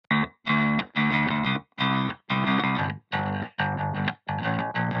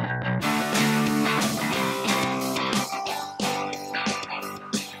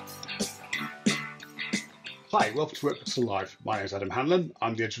Hi, welcome to Wetpixel Live. My name is Adam Hanlon.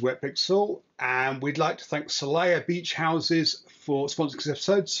 I'm the editor of Wetpixel, and we'd like to thank Salaya Beach Houses for sponsoring this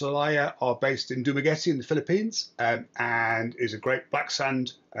episode. Salaya are based in Dumaguete in the Philippines, and is a great black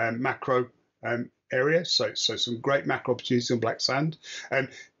sand macro area. So some great macro opportunities on black sand.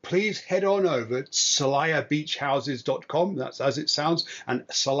 Please head on over to salayabeachhouses.com. That's as it sounds, and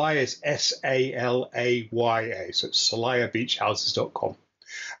Salaya is Salaya. So it's salayabeachhouses.com.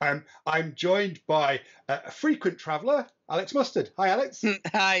 I'm joined by a frequent traveller, Alex Mustard. Hi, Alex.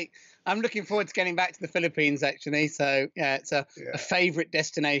 Hi. I'm looking forward to getting back to the Philippines, actually. So, yeah, it's a favourite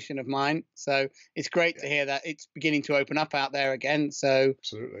destination of mine. So it's great to hear that it's beginning to open up out there again. So,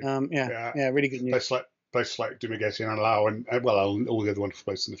 absolutely. Really good news. Places like Dumaguete and Alao and all the other wonderful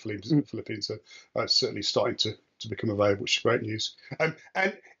places in the Philippines are certainly starting to become available, which is great news. And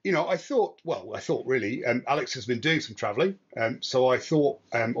I thought really, Alex has been doing some travelling, so I thought,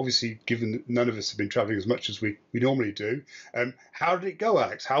 obviously, given that none of us have been travelling as much as we normally do, how did it go,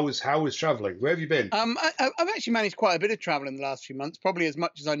 Alex? How was travelling? Where have you been? I've actually managed quite a bit of travel in the last few months, probably as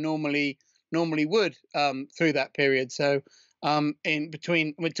much as I normally would through that period. So.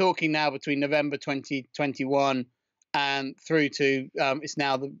 We're talking now between November 2021 and through to it's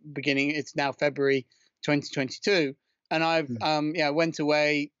now February 2022, and I've went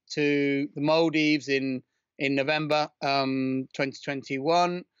away to the Maldives in November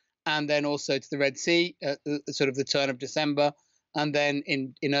 2021, and then also to the Red Sea at sort of the turn of December, and then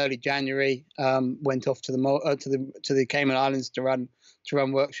in early January went off to the Cayman Islands to run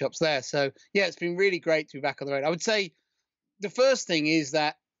workshops there. So yeah, it's been really great to be back on the road. I would say the first thing is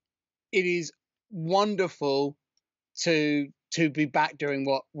that it is wonderful to be back doing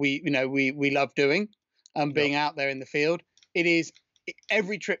what we love doing, and being out there in the field.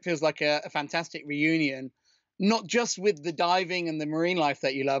 Every trip feels like a fantastic reunion, not just with the diving and the marine life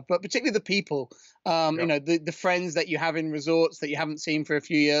that you love, but particularly the people, the friends that you have in resorts that you haven't seen for a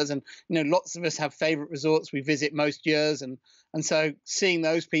few years. And, lots of us have favorite resorts we visit most years. And so seeing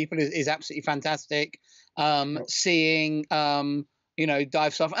those people is absolutely fantastic. Seeing,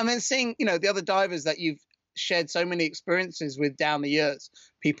 dive stuff, and then seeing, the other divers that you've shared so many experiences with down the years,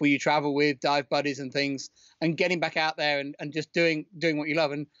 people you travel with, dive buddies and things, and getting back out there and just doing what you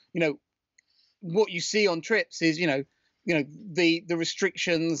love. And, what you see on trips is, the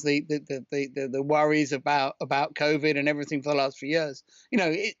restrictions, the worries about COVID and everything for the last few years.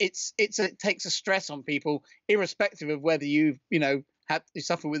 It takes a stress on people, irrespective of whether you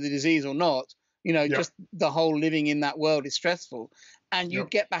suffer with the disease or not. Just the whole living in that world is stressful. And you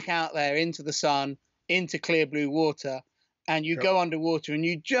get back out there into the sun, into clear blue water, and you go underwater and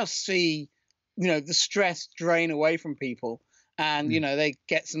you just see, the stress drain away from people. And, they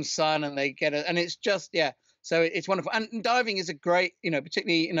get some sun and they get it. And it's just, so it's wonderful. And diving is a great,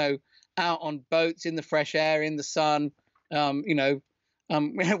 particularly, out on boats in the fresh air, in the sun, one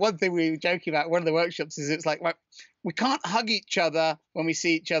thing we were joking about one of the workshops is it's like, well, we can't hug each other when we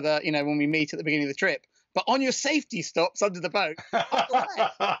see each other, when we meet at the beginning of the trip. But on your safety stops under the boat,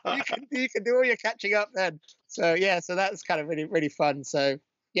 you can do all your catching up then. So so that's kind of really, really fun. So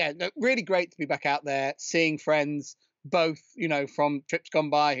really great to be back out there, seeing friends, both from trips gone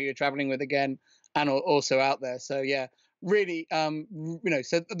by who you're traveling with again, and also out there. So really,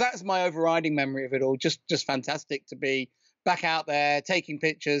 so that's my overriding memory of it all. Just fantastic to be back out there, taking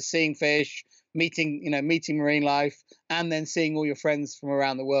pictures, seeing fish, meeting marine life, and then seeing all your friends from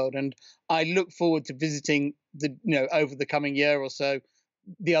around the world. And I look forward to visiting over the coming year or so,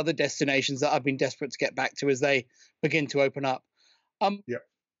 the other destinations that I've been desperate to get back to as they begin to open up.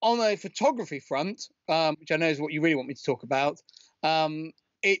 On a photography front, which I know is what you really want me to talk about,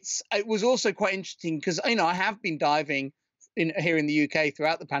 it was also quite interesting because I have been diving here in the UK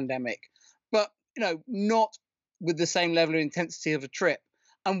throughout the pandemic, but not with the same level of intensity of a trip.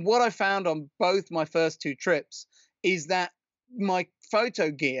 And what I found on both my first two trips is that my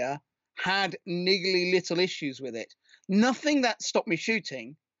photo gear had niggly little issues with it. Nothing that stopped me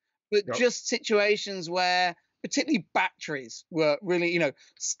shooting, but just situations where particularly batteries were really,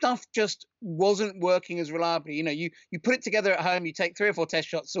 stuff just wasn't working as reliably. You put it together at home, you take 3 or 4 test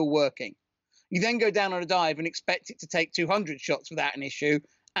shots, it's all working. You then go down on a dive and expect it to take 200 shots without an issue,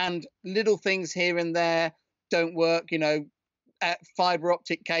 and little things here and there don't work. Fiber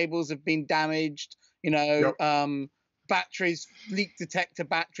optic cables have been damaged. Batteries, leak detector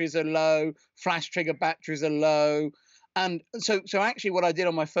batteries are low, flash trigger batteries are low. And so actually what I did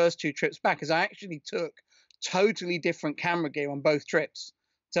on my first 2 trips back is I actually took totally different camera gear on both trips.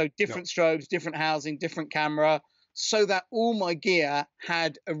 So different strobes, different housing, different camera, so that all my gear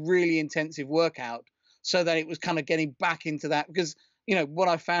had a really intensive workout, so that it was kind of getting back into that. Because, what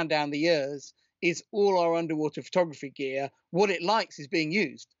I found down the years is all our underwater photography gear. What it likes is being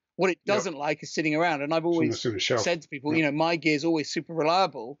used. What it doesn't like is sitting around. And I've always said to people, my gear is always super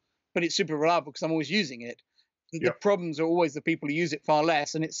reliable, but it's super reliable because I'm always using it. The problems are always the people who use it far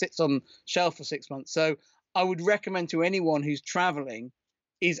less, and it sits on shelf for 6 months. So I would recommend to anyone who's traveling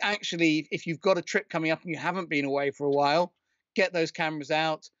is actually, if you've got a trip coming up and you haven't been away for a while, get those cameras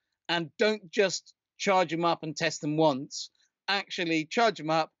out and don't just charge them up and test them once. Actually charge them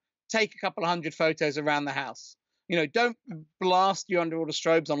up, take a couple of 100 photos around the house. Don't blast your underwater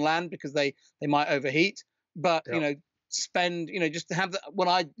strobes on land because they might overheat, but spend, just to have what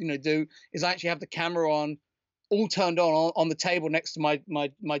I do is I actually have the camera all turned on the table next to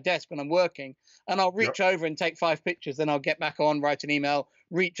my desk when I'm working, and I'll reach over and take 5 pictures, then I'll get back on, write an email,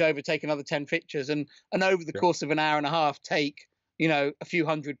 reach over, take another 10 pictures, and over the course of an hour and a half take a few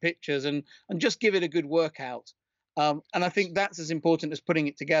hundred pictures, and just give it a good workout. And I think that's as important as putting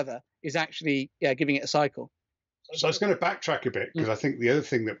it together, is actually giving it a cycle. So I was going to backtrack a bit, because I think the other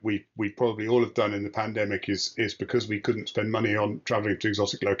thing that we probably all have done in the pandemic is because we couldn't spend money on traveling to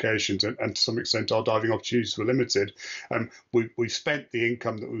exotic locations, and to some extent our diving opportunities were limited. We spent the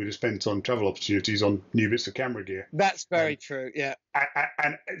income that we would have spent on travel opportunities on new bits of camera gear. That's very true. Yeah.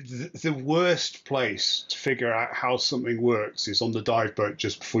 And the worst place to figure out how something works is on the dive boat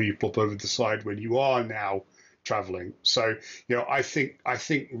just before you plop over the side when you are now traveling. So I think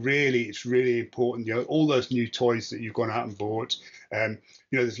really it's really important, all those new toys that you've gone out and bought,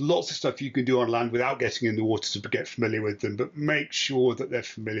 there's lots of stuff you can do on land without getting in the water to get familiar with them, but make sure that they're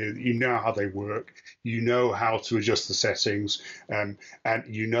familiar, that you know how they work, you know how to adjust the settings, and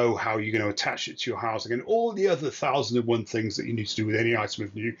you know how you're going to attach it to your housing, and all the other 1,001 things that you need to do with any item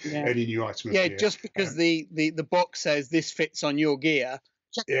of any new item of gear. Just because the box says this fits on your gear,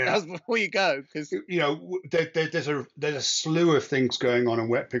 before you go, because there's a slew of things going on in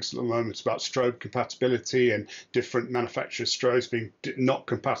Wetpixel at the moment about strobe compatibility and different manufacturers' strobes being not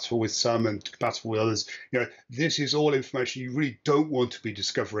compatible with some and compatible with others. This is all information you really don't want to be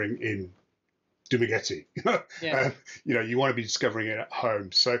discovering in Dumagetti. You want to be discovering it at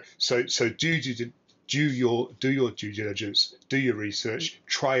home. So do your due diligence, do your research,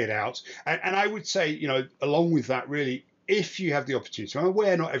 try it out, and I would say along with that, really, if you have the opportunity, I'm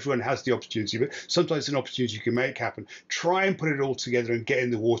aware not everyone has the opportunity, but sometimes an opportunity you can make happen. Try and put it all together and get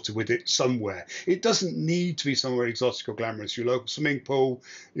in the water with it somewhere. It doesn't need to be somewhere exotic or glamorous. Your local swimming pool,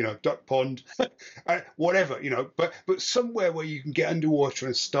 duck pond, whatever, but somewhere where you can get underwater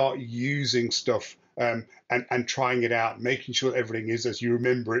and start using stuff. And trying it out, making sure everything is as you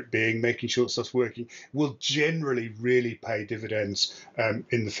remember it being, making sure stuff's working, will generally really pay dividends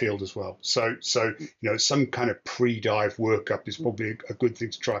in the field as well. So some kind of pre-dive workup is probably a good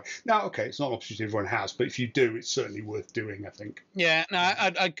thing to try. Now, okay, it's not an opportunity everyone has, but if you do, it's certainly worth doing, I think. Yeah, no,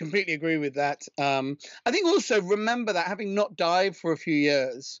 I completely agree with that. I think also remember that having not dived for a few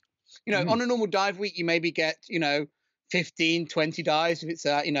years, on a normal dive week, you maybe get, 15, 20 dives, if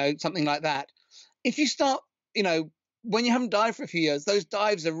it's, something like that. If you start, when you haven't dived for a few years, those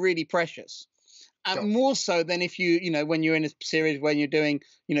dives are really precious. And more so than if when you're in a series when you're doing,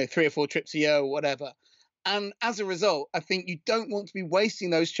 3 or 4 trips a year or whatever. And as a result, I think you don't want to be wasting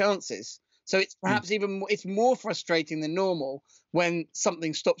those chances. So it's perhaps it's more frustrating than normal when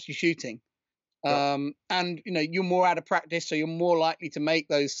something stops you shooting. And, you're more out of practice, so you're more likely to make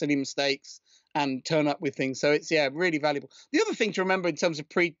those silly mistakes and turn up with things. So it's, really valuable. The other thing to remember in terms of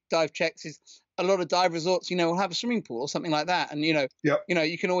pre-dive checks is a lot of dive resorts, will have a swimming pool or something like that. And,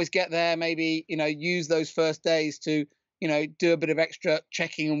 you can always get there, maybe, use those first days to, do a bit of extra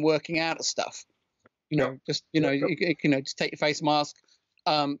checking and working out of stuff. Just take your face mask,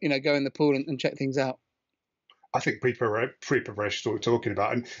 go in the pool and check things out. I think pre-preparation is what we're talking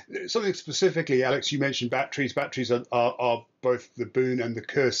about. And something specifically, Alex, you mentioned batteries. Batteries are both the boon and the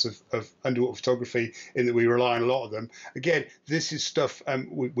curse of underwater photography, in that we rely on a lot of them. Again, this is stuff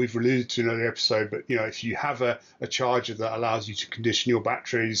we've alluded to in another episode, but if you have a charger that allows you to condition your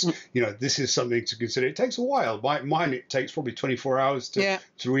batteries, this is something to consider. It takes a while. Mine, it takes probably 24 hours to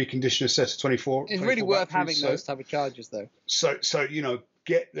recondition a set of 24. It's really worth having those type of chargers, though. So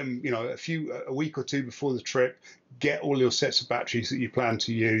get them, a week or two before the trip. Get all your sets of batteries that you plan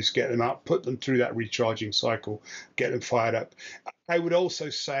to use, get them out, put them through that recharging cycle, get them fired up. I would also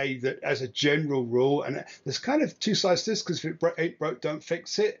say that as a general rule, and there's kind of two sides to this, because if it ain't broke, don't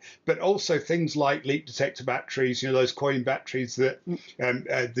fix it, but also things like leak detector batteries, those coin batteries that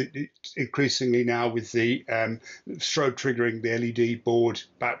increasingly now with the strobe triggering, the LED board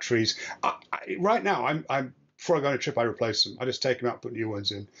batteries. Right now, I'm before I go on a trip, I replace them. I just take them out, put new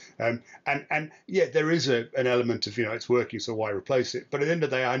ones in. And yeah, there is an element of, it's working, so why replace it? But at the end of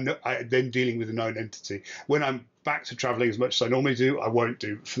the day, I'm then dealing with a known entity. When I'm back to traveling as much as I normally do, I won't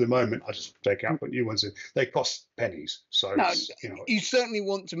do. For the moment, I just take out, put new ones in. They cost pennies, so No, it's. you certainly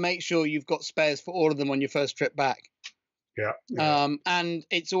want to make sure you've got spares for all of them on your first trip back. Yeah. And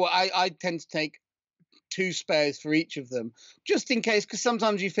it's all I tend to take 2 spares for each of them, just in case, because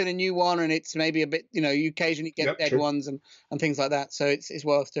sometimes you fit a new one and it's maybe a bit, you occasionally get dead True. ones and things like that. So it's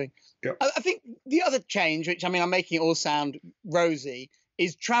worth doing. Yep. I think the other change, which I'm making it all sound rosy,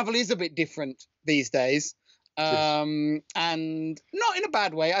 is travel is a bit different these days. Yes. And not in a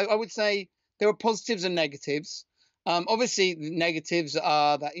bad way. I would say there are positives and negatives. Obviously, the negatives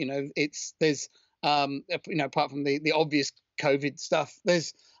are that there's apart from the obvious COVID stuff,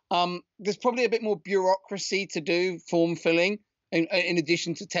 there's probably a bit more bureaucracy to do, form filling, in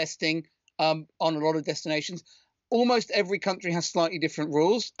addition to testing on a lot of destinations. Almost every country has slightly different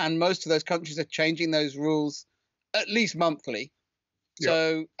rules, and most of those countries are changing those rules at least monthly.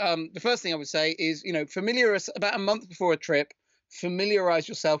 So the first thing I would say is, about a month before a trip, familiarize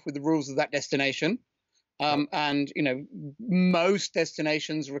yourself with the rules of that destination. And, most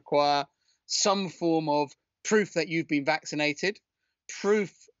destinations require some form of proof that you've been vaccinated,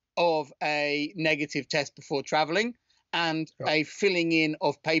 proof of a negative test before traveling, and a filling in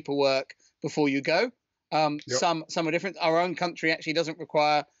of paperwork before you go. Some are different. Our own country actually doesn't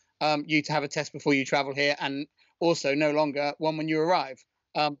require you to have a test before you travel here, and also no longer one when you arrive.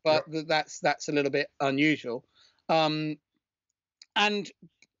 But that's a little bit unusual. And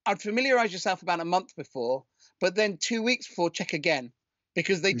I'd familiarize yourself about a month before, but then 2 weeks before, check again,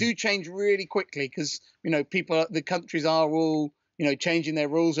 because they do change really quickly. Because the countries are all changing their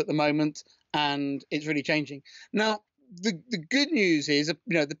rules at the moment, and it's really changing. Now, the good news is,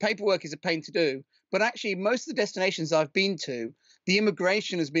 the paperwork is a pain to do, but actually most of the destinations I've been to, the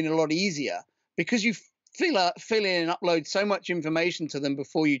immigration has been a lot easier, because you fill in and upload so much information to them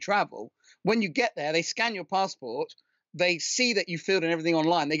before you travel. When you get there, they scan your passport. They see that you filled in everything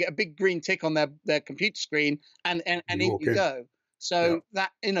online. They get a big green tick on their computer screen, and in you go. So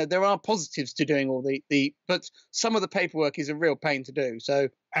that there are positives to doing all but some of the paperwork is a real pain to do. So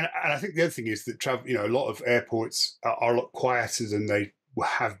and I think the other thing is that travel, a lot of airports are a lot quieter than they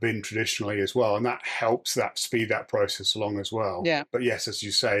have been traditionally as well, and that helps speed that process along as well. Yeah. But yes, as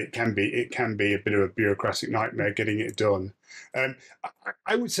you say, it can be a bit of a bureaucratic nightmare getting it done.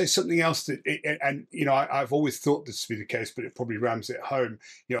 I would say something else I've always thought this to be the case, but it probably rams it home.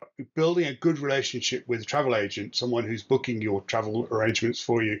 Building a good relationship with a travel agent, someone who's booking your travel arrangements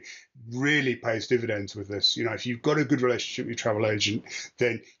for you, really pays dividends with this. If you've got a good relationship with your travel agent,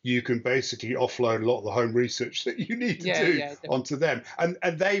 then you can basically offload a lot of the home research that you need to do onto them, and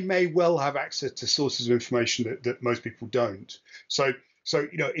they may well have access to sources of information that most people don't. So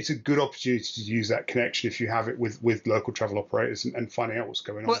it's a good opportunity to use that connection if you have it with local travel operators and finding out what's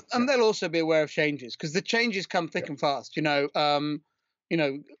going on. Well, and they'll also be aware of changes, because the changes come thick and fast. I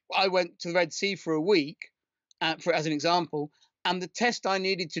went to the Red Sea for a week, as an example, and the test I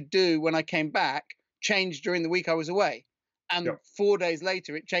needed to do when I came back changed during the week I was away. And 4 days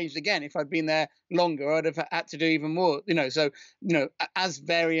later, it changed again. If I'd been there longer, I'd have had to do even more. So as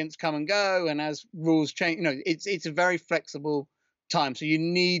variants come and go, and as rules change, it's a very flexible time. So you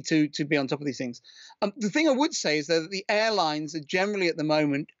need to be on top of these things. The thing I would say is that the airlines are generally at the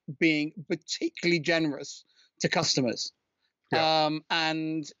moment being particularly generous to customers.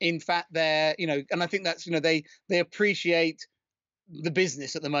 And in fact, they're, and I think that's, they appreciate the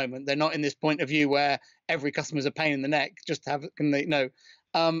business at the moment. They're not in this point of view where every customer is a pain in the neck, just to have,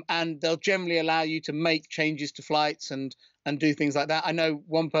 and they'll generally allow you to make changes to flights and do things like that. I know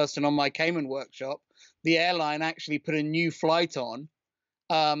one person on my Cayman workshop, the airline actually put a new flight on,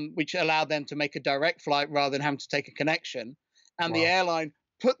 which allowed them to make a direct flight rather than having to take a connection. And the airline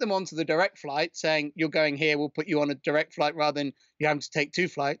put them onto the direct flight, saying, you're going here, we'll put you on a direct flight rather than you having to take 2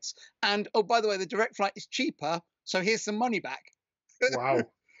 flights. And, oh, by the way, the direct flight is cheaper, so here's some money back. Wow.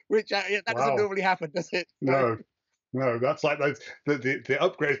 Which that doesn't normally happen, does it? No, that's like the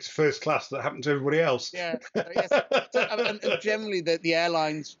upgrade to first class that happened to everybody else. Yeah. Yes. And generally, the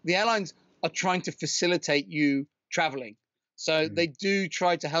airlines are trying to facilitate you traveling. So they do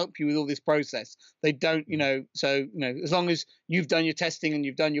try to help you with all this process. They don't, as long as you've done your testing and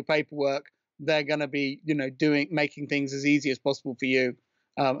you've done your paperwork, they're going to be, making things as easy as possible for you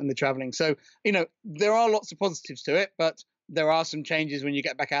in the traveling. So, there are lots of positives to it, but there are some changes when you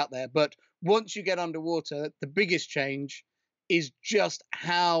get back out there. But once you get underwater, the biggest change is just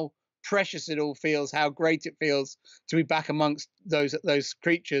how precious it all feels, how great it feels to be back amongst those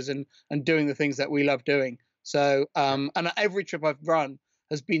creatures and doing the things that we love doing. So, and every trip I've run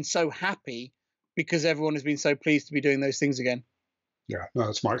has been so happy because everyone has been so pleased to be doing those things again. Yeah, no,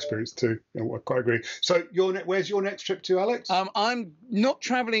 that's my experience too. I quite agree. So, where's your next trip to, Alex? I'm not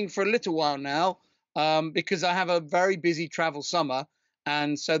traveling for a little while now because I have a very busy travel summer,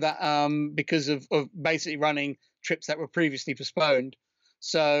 and so that because of basically running trips that were previously postponed.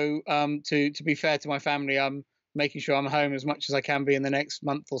 So to be fair to my family, I'm making sure I'm home as much as I can be in the next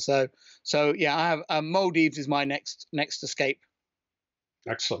month or so. So yeah, I have Maldives is my next escape.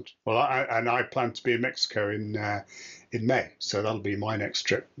 Excellent. Well, I plan to be in Mexico in May, so that'll be my next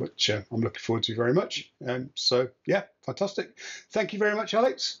trip, which I'm looking forward to very much. So yeah, fantastic. Thank you very much,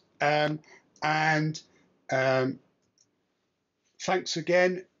 Alex. And thanks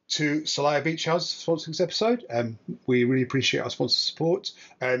again to Salaya Beach House for sponsoring this episode. We really appreciate our sponsor support.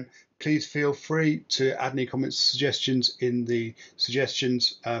 Please feel free to add any comments, suggestions in the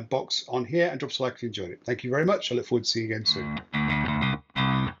suggestions box on here, and drop us a like if you enjoyed it. Thank you very much. I look forward to seeing you again soon.